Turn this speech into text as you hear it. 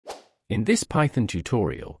In this Python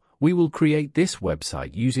tutorial, we will create this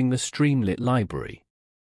website using the Streamlit library.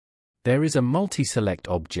 There is a multi-select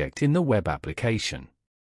object in the web application.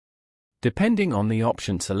 Depending on the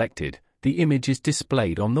option selected, the image is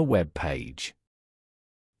displayed on the web page.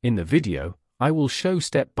 In the video, I will show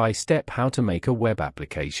step by step how to make a web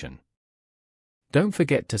application. Don't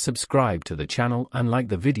forget to subscribe to the channel and like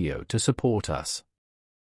the video to support us.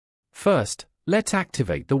 First, let's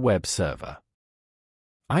activate the web server.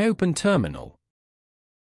 I open Terminal.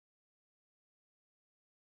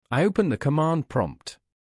 I open the command prompt.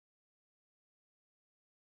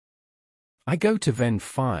 I go to Ven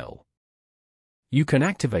File. You can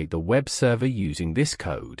activate the web server using this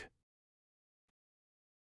code.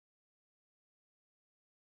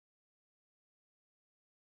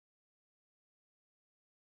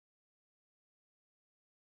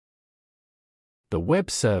 The web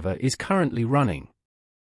server is currently running.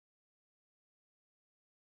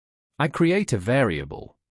 I create a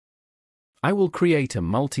variable. I will create a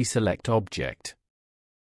MultiSelect object.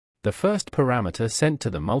 The first parameter sent to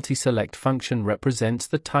the MultiSelect function represents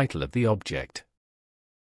the title of the object.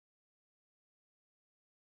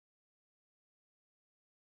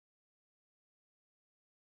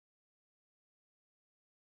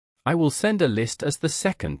 I will send a list as the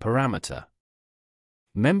second parameter.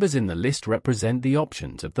 Members in the list represent the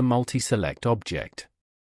options of the MultiSelect object.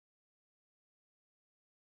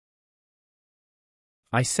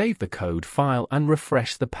 I save the code file and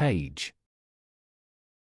refresh the page.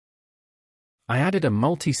 I added a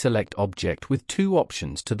MultiSelect object with two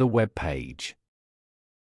options to the web page.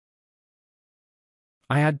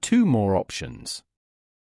 I add two more options.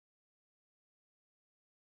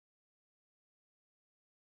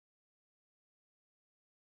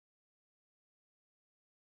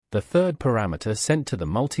 The third parameter sent to the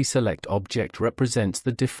MultiSelect object represents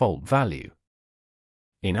the default value.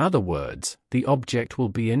 In other words, the object will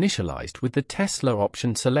be initialized with the Tesla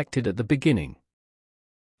option selected at the beginning.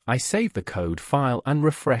 I save the code file and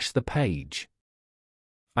refresh the page.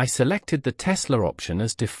 I selected the Tesla option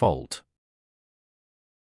as default.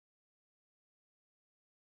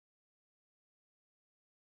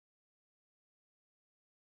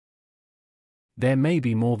 There may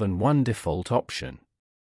be more than one default option.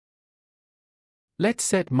 Let's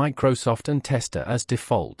set Microsoft and Tester as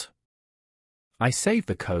default. I save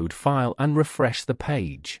the code file and refresh the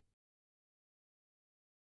page.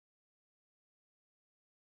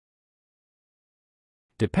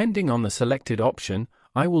 Depending on the selected option,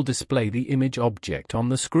 I will display the image object on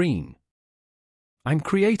the screen. I'm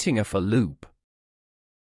creating a for loop.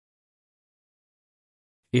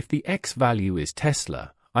 If the X value is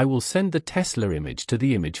Tesla, I will send the Tesla image to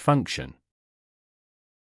the image function.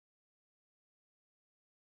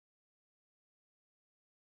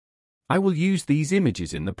 I will use these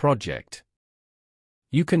images in the project.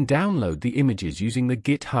 You can download the images using the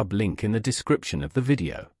GitHub link in the description of the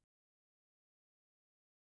video.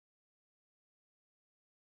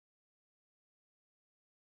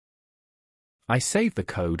 I save the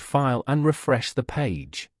code file and refresh the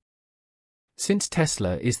page. Since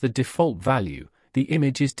Tesla is the default value, the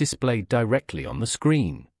image is displayed directly on the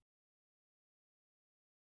screen.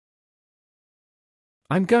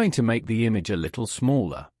 I'm going to make the image a little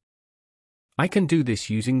smaller. I can do this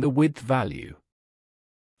using the width value.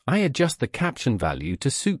 I adjust the caption value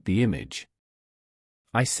to suit the image.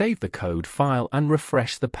 I save the code file and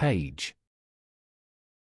refresh the page.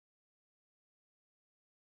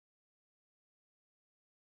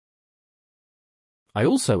 I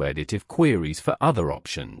also edit if queries for other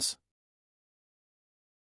options.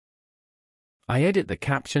 I edit the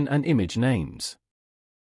caption and image names.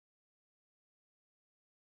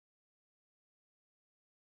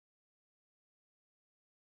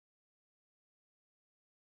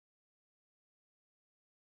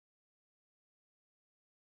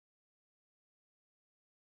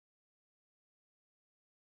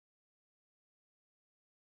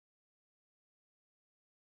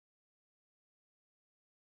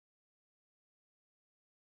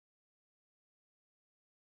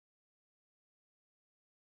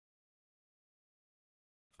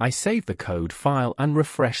 I save the code file and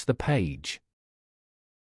refresh the page.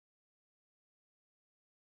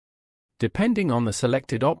 Depending on the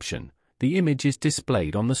selected option, the image is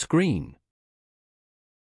displayed on the screen.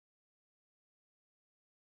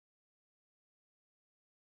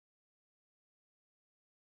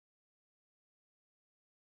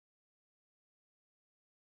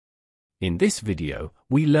 In this video,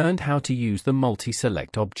 we learned how to use the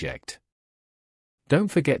MultiSelect object. Don't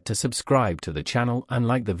forget to subscribe to the channel and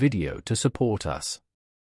like the video to support us.